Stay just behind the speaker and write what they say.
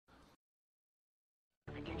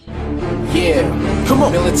Yeah, come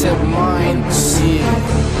on. Militant minds, yeah.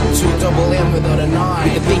 2 double M without a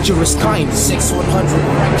 9. The dangerous kind, 6100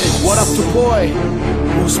 records. What up to boy?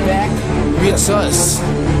 Who's back? It's us.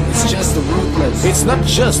 It's just the ruthless. It's not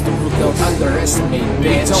just the ruthless. Don't underestimate,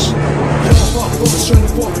 bitch. Focus trying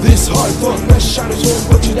to fuck this hard fuck. Best shot is home,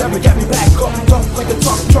 but you never get me back up. Talk like a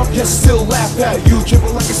talk truck, yes, still laugh at you.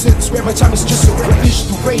 Dribble like a sentence where my time is just a reddish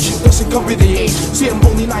to rage. It doesn't come with the age. See, I'm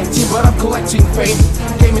only 19, but I'm collecting fame.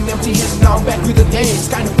 Came in empty handed, now I'm back with the name. It's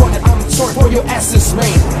kinda funny, I'm the sword for your asses, man.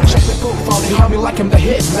 Check the profile, they hug me like I'm the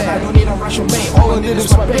hit, man. I don't need a Russian man, all I need is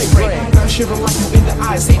my big brain. Now shiver like you in the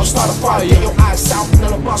eyes, say I'll start a fire. Yeah, your eyes out,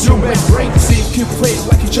 none of us, your membrane. See if you play it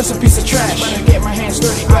like you're just a piece of trash. Better get my hands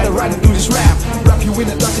dirty, I'd rather do this rap. Wrap you in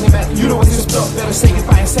the duck in the mat, you know what this is stuff. Better say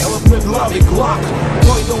goodbye and sail up with love, it Glock.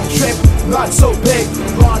 Boy, don't trip, not so big.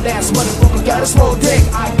 Blonde ass motherfucker, got a small dick.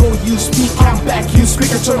 I go, you speak, I'm back, you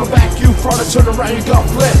speaker, turn my back, you front, turn around, you got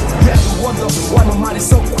flip. You have to wonder why my mind is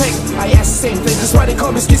so quick. I ask the same thing, that's why they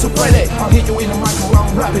call me schizophrenic. I'll hit you in the microphone,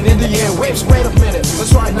 rapping in the airwaves. Wait a minute,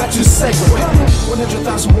 let's try not to segway.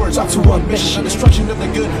 100,000 words up to one mission. The destruction of the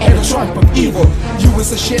good and the triumph of evil. You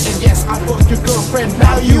is a shit and yes, I fucked your girlfriend.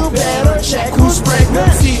 Now you better check who's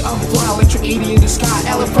pregnant. See, I'm fly, electric 80 in the sky.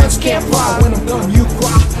 Elephants can't fly, when I'm done you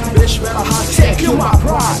cry. Bitch, better high tech, kill my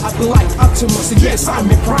pride. I feel like Optimus and yes, I'm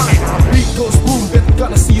in prime. Beat goes boom, bet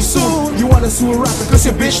gonna see you soon. You wanna sue a rapper cause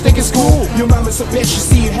your bitch think it's cool. Your mama's a bitch, you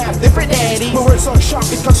see you have different daddies. My words are sharp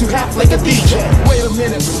because you have like a DJ. Wait a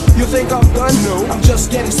minute, you think I'm done? No, I'm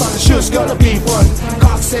just getting started, sure it's gonna be fun.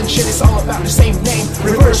 Cox and shit, it's all about the same name.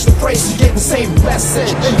 Reverse the phrase, you get the same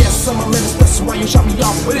message. And yes, I'm a menace, that's why you shot me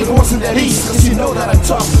off. But it wasn't that easy, cause you know that I'm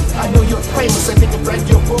tough. I know you're famous, I think I've read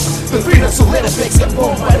your book. The three that's so little pigs get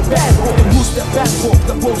bombed by the bad book. And who's that bad book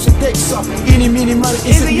that blows and dicks up? Any, meeny, money,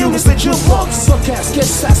 is the units that you book. Suck ass, get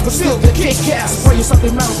sass, but still the kick ass. Why you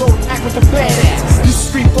something mouth, don't act like a badass. This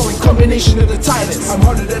street flowing combination of the titans. I'm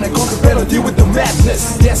harder than a conquer, better deal with the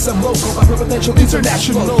madness. Yes, I'm local, I'm a potential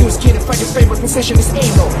international. You was kidding, find your favorite position is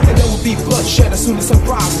anal. And there will be bloodshed as soon as I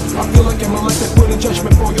rise. I feel like I'm elected, putting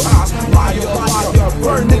judgment for your eyes. Liar, liar,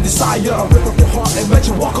 burning desire. Rip up your heart and let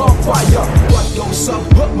you walk on fire. What goes up,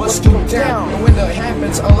 what must go down. And when that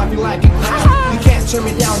happens, I'll be like, you can't turn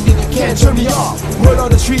me down, neither can't turn me off. Word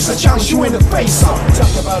on the streets, I challenge you in the face.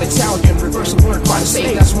 Talk about Italian, reverse the word, try to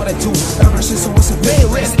say that's what I do. Ever since I was a baby,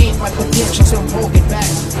 ain't my potential, so I'm holding back.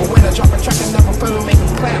 But when I drop a track, I never fail to make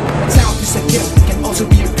them clap. A talent is a gift, it can also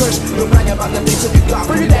be a curse. You'll brag about the things that you got,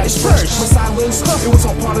 for that is first. My silence, it was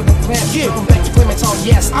all part of the plan. Yeah, I'm back to Clementine,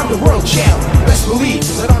 yes, I'm the world champ. Best believe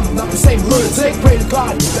that I'm not the same lunatic. Pray to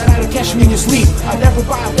God that I don't catch me in your sleep. I never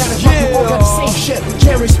buy out that and you all got the same shit.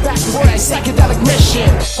 Jerry's back to what I psychedelic mission.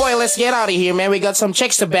 Boy, let's get out of here, man. We got some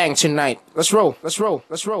checks to bang tonight. Let's roll, let's roll,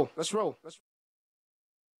 let's roll, let's roll.